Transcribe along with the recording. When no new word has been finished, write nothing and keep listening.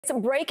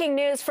Some breaking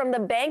news from the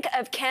Bank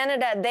of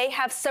Canada. They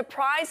have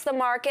surprised the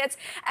markets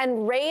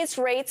and raised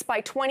rates by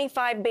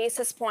 25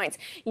 basis points.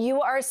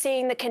 You are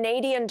seeing the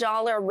Canadian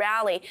dollar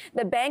rally.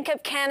 The Bank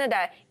of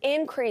Canada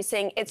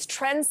increasing its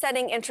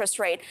trend-setting interest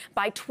rate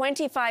by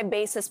 25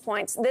 basis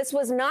points. This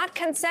was not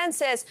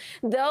consensus,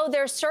 though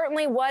there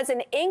certainly was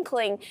an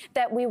inkling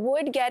that we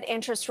would get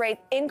interest rate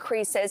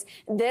increases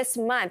this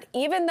month,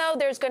 even though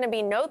there's going to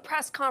be no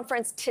press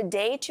conference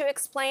today to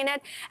explain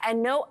it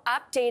and no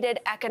updated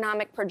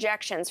economic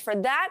projections. For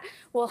that,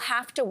 we'll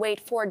have to wait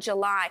for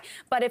July.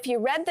 But if you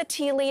read the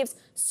tea leaves,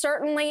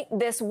 certainly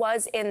this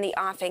was in the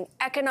offing.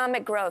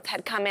 Economic growth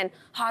had come in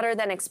hotter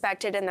than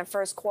expected in the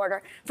first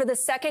quarter. For the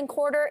second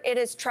quarter, it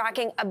is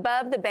tracking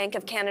above the Bank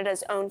of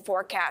Canada's own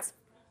forecast.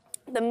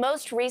 The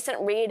most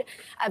recent read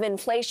of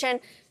inflation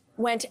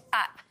went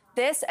up.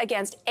 This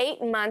against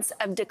 8 months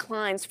of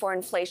declines for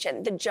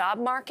inflation. The job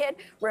market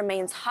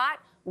remains hot.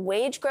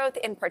 Wage growth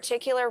in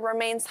particular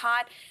remains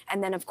hot.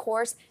 And then, of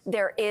course,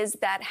 there is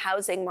that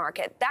housing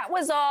market. That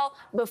was all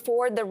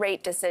before the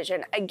rate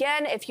decision.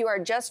 Again, if you are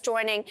just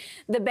joining,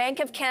 the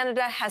Bank of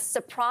Canada has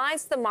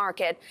surprised the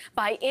market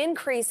by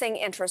increasing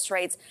interest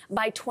rates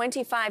by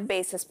 25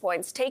 basis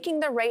points, taking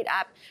the rate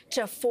up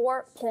to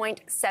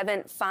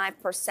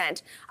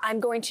 4.75%. I'm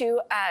going to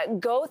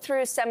go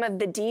through some of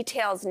the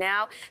details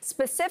now,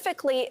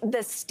 specifically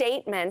the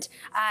statement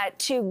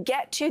to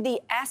get to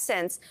the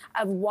essence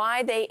of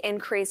why they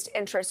increased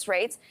interest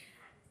rates.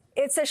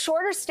 It's a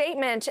shorter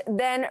statement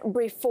than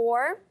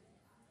before.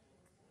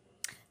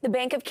 The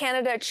Bank of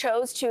Canada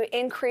chose to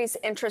increase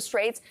interest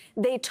rates.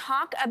 They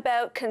talk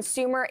about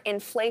consumer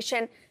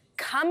inflation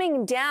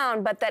coming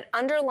down, but that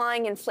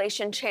underlying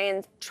inflation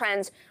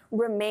trends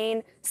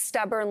remain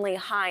stubbornly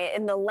high.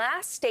 In the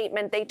last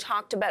statement, they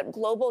talked about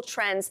global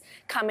trends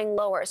coming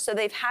lower. So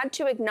they've had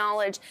to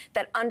acknowledge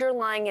that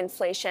underlying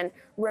inflation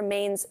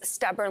remains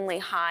stubbornly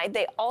high.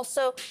 They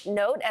also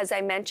note, as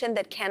I mentioned,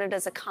 that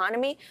Canada's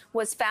economy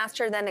was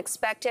faster than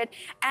expected,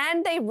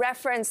 and they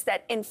reference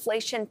that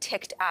inflation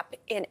ticked up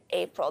in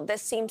April.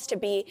 This seems to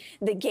be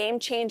the game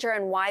changer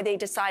and why they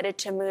decided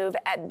to move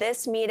at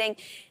this meeting,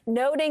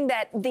 noting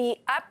that the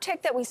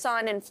uptick that we saw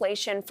in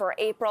inflation for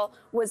April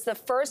was the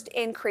first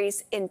increase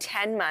in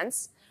 10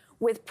 months,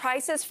 with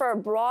prices for a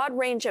broad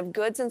range of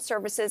goods and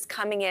services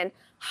coming in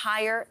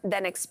higher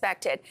than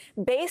expected.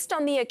 Based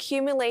on the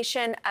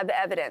accumulation of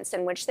evidence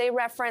in which they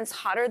reference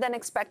hotter than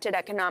expected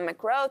economic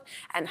growth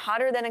and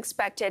hotter than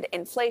expected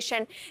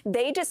inflation,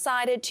 they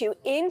decided to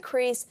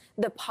increase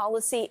the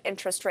policy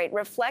interest rate,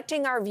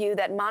 reflecting our view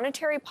that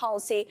monetary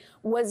policy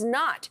was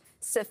not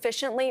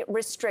sufficiently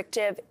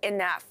restrictive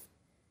enough.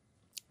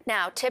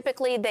 Now,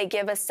 typically, they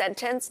give a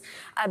sentence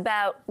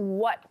about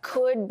what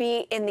could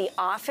be in the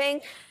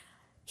offing.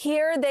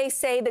 Here, they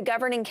say the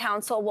Governing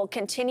Council will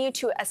continue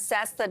to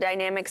assess the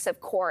dynamics of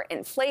core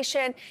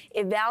inflation,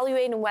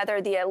 evaluating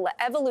whether the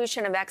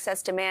evolution of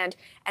excess demand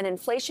and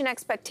inflation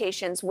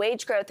expectations,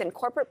 wage growth, and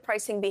corporate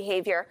pricing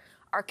behavior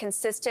are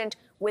consistent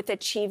with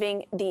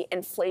achieving the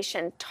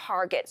inflation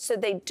target. So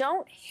they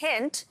don't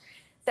hint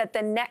that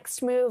the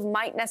next move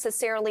might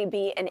necessarily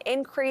be an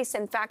increase.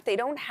 In fact, they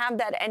don't have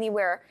that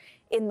anywhere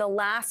in the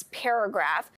last paragraph.